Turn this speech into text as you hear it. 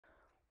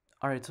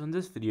Alright, so in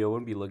this video, we're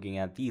going to be looking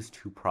at these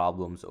two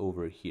problems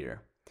over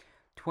here,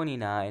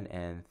 29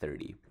 and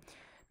 30.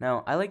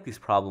 Now, I like these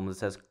problems. It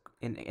says,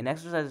 in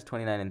exercises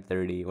 29 and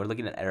 30, we're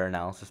looking at error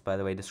analysis, by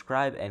the way,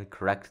 describe and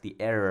correct the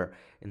error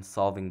in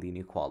solving the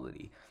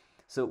inequality.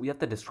 So we have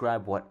to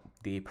describe what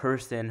the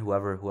person,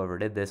 whoever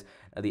did this,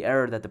 the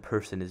error that the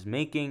person is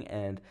making,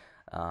 and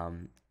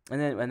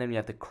then we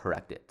have to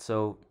correct it.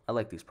 So I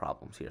like these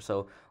problems here.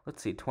 So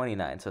let's see,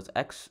 29. So it's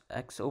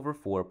x over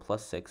 4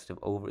 plus 6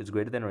 is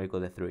greater than or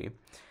equal to 3.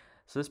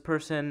 So this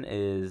person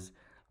is,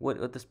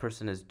 what this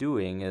person is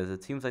doing is,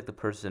 it seems like the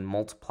person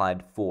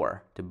multiplied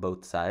 4 to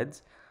both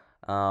sides.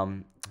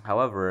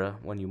 However,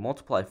 when you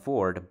multiply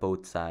 4 to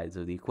both sides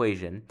of the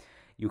equation,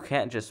 you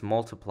can't just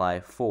multiply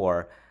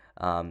 4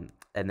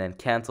 and then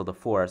cancel the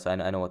 4. So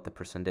I know what the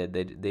person did.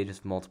 They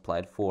just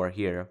multiplied 4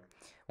 here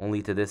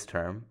only to this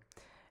term,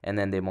 and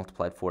then they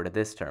multiplied 4 to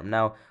this term.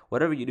 Now,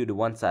 whatever you do to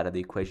one side of the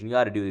equation, you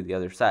got to do to the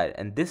other side.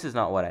 And this is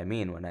not what I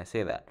mean when I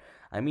say that.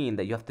 I mean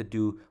that you have to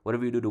do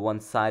whatever you do to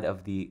one side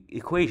of the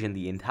equation,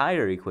 the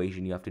entire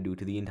equation, you have to do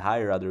to the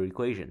entire other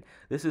equation.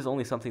 This is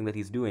only something that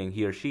he's doing,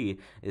 he or she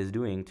is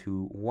doing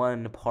to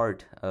one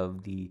part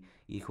of the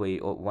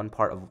equation, or one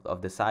part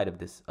of the side of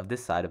this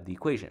side of the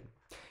equation.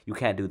 You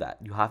can't do that.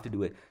 You have to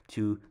do it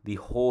to the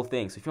whole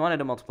thing. So if you wanted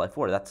to multiply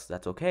 4, that's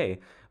okay,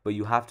 but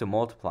you have to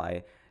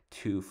multiply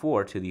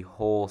 4 to the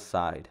whole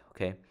side,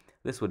 okay?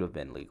 This would have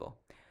been legal.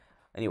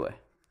 Anyway,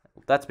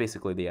 that's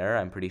basically the error,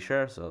 I'm pretty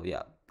sure. So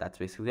yeah, that's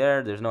basically the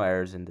error. There's no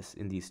errors in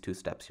these two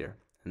steps here,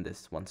 in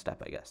this one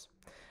step, I guess.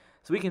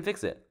 So we can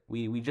fix it.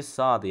 We just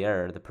saw the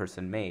error the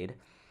person made.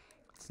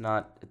 It's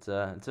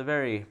a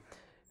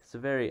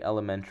very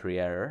elementary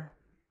error,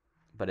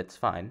 but it's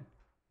fine.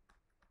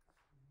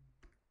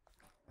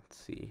 Let's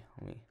see.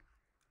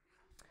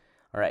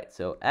 All right,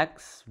 so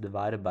x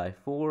divided by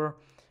 4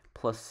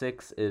 plus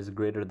 6 is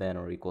greater than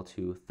or equal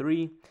to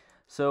 3.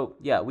 So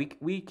yeah,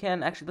 we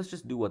can actually, let's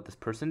just do what this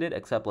person did,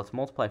 except let's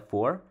multiply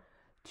 4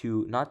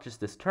 to not just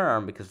this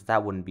term, because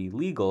that wouldn't be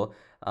legal.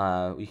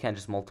 We can't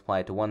just multiply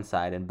it to one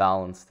side and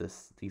balance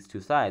these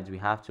two sides. We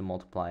have to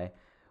multiply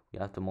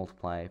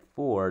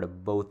 4 to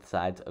both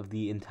sides of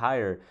the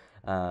entire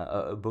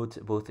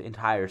both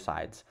entire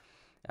sides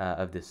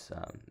of this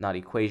not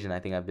equation. I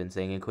think I've been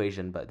saying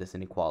equation, but this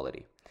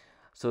inequality.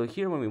 So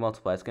here when we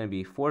multiply, it's going to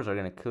be 4's are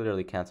going to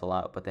clearly cancel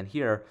out. But then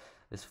here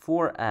is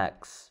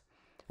 4x.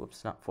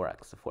 Whoops, not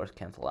 4x. The 4's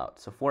cancel out.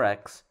 So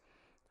 4x,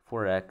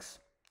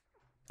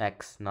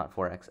 x, not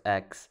 4x,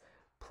 x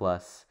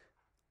plus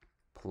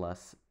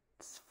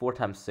 4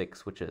 times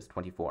 6, which is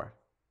 24.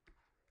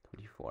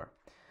 24.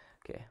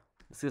 Okay.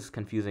 This is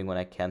confusing when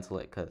I cancel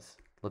it because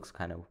it looks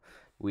kind of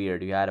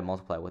weird. You got to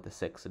multiply with the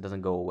 6. It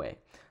doesn't go away.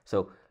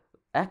 So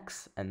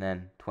x and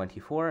then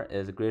 24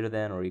 is greater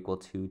than or equal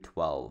to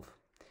 12.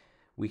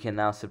 We can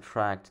now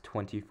subtract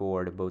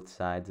 24 to both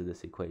sides of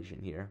this equation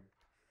here.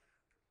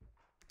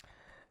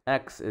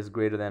 X is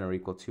greater than or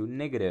equal to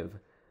negative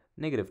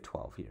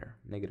 12 here,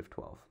 negative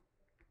 12.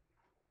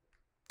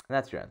 And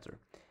that's your answer.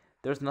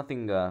 There's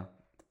nothing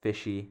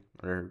fishy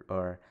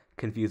or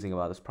confusing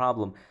about this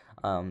problem.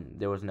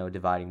 There was no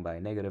dividing by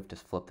a negative,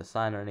 just flip the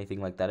sign or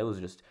anything like that. It was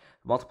just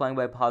multiplying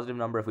by a positive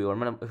number. If we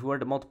were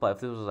to multiply, if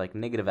this was like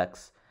negative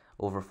x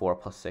over 4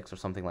 plus 6 or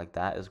something like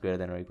that is greater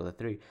than or equal to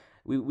 3,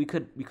 we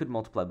could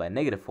multiply by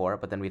negative 4,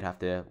 but then we'd have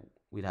to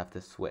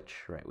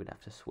switch, right? We'd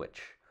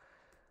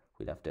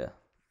have to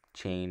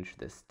change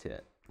this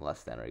to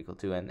less than or equal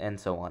to, and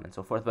so on and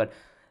so forth. But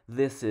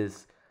this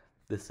is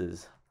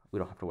we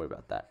don't have to worry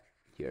about that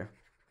here.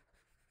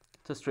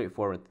 It's a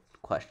straightforward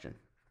question.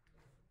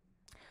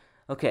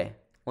 Okay,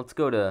 let's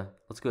go to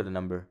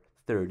number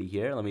 30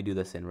 here. Let me do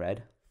this in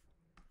red.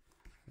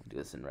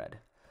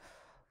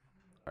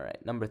 All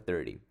right, number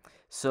 30.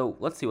 So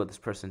let's see what this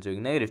person's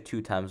doing. Negative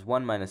 2 times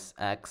 1 minus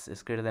x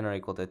is greater than or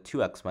equal to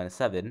 2x minus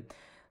 7.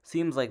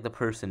 Seems like the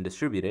person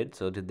distributed.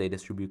 So did they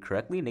distribute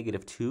correctly?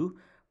 Negative 2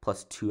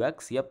 plus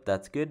 2x. Yep,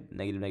 that's good.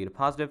 Negative, negative,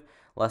 positive.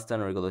 Less than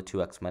or equal to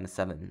 2x minus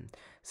 7.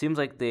 Seems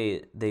like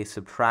they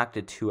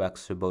subtracted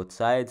 2x to both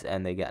sides,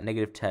 and they got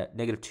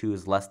negative 2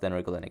 is less than or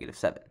equal to negative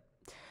 7.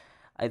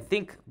 I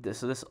think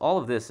all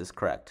of this is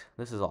correct.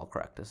 This is all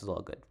correct. This is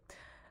all good.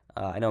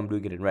 I know I'm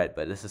doing it in red,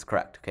 but this is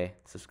correct, okay?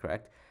 This is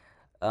correct.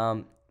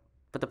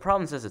 But the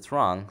problem says it's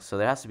wrong, so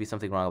there has to be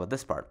something wrong about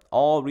this part.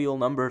 All real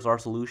numbers are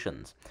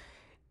solutions.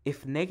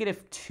 If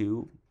negative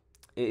 2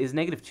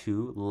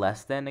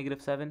 less than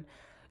negative 7,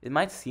 it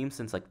might seem,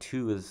 since like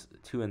 2 is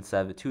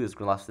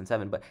less than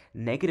 7, but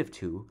negative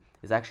 2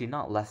 is actually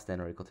not less than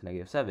or equal to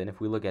negative 7.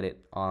 If we look at it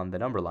on the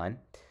number line,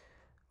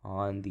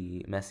 on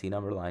the messy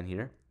number line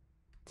here,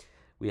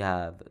 we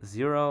have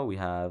 0, we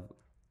have,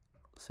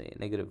 say,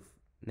 negative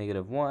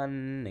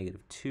 1,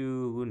 negative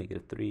 2,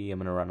 negative 3, I'm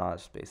going to run out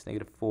of space,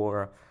 negative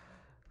 4,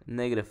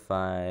 negative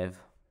 5,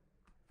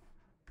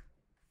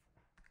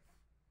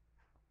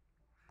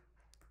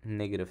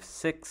 negative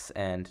 6,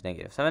 and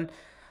negative 7.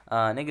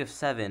 Negative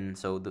 7,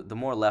 so the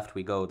more left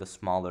we go, the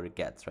smaller it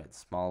gets, right?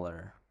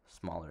 Smaller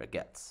it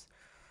gets.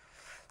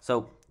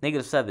 So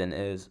 -7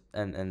 is,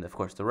 and of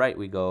course the right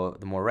we go,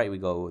 the more right we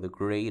go, the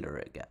greater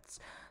it gets.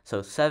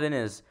 So -7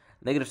 is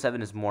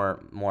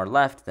more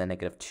left than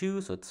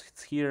 -2, so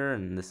it's here,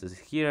 and this is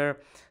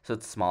here, so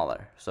it's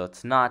smaller. So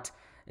it's not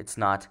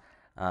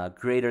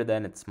greater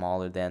than, it's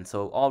smaller than.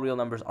 So all real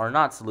numbers are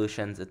not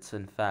solutions. It's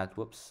in fact,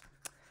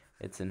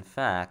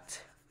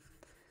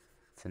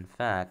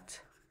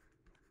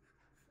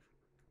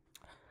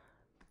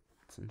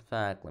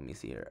 let me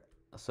see here.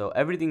 So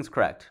everything's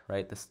correct,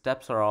 right? The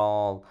steps are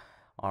all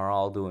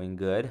doing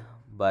good,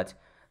 but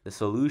the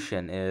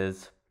solution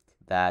is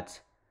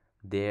that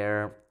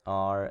there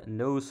are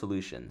no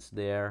solutions.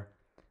 There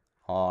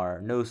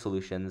are no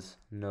solutions,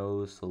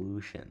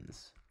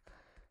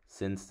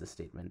 since the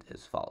statement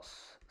is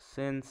false.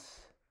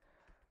 Since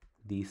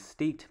the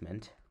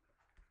statement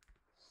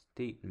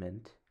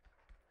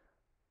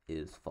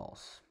is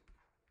false.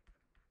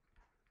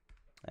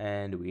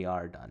 And we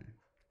are done.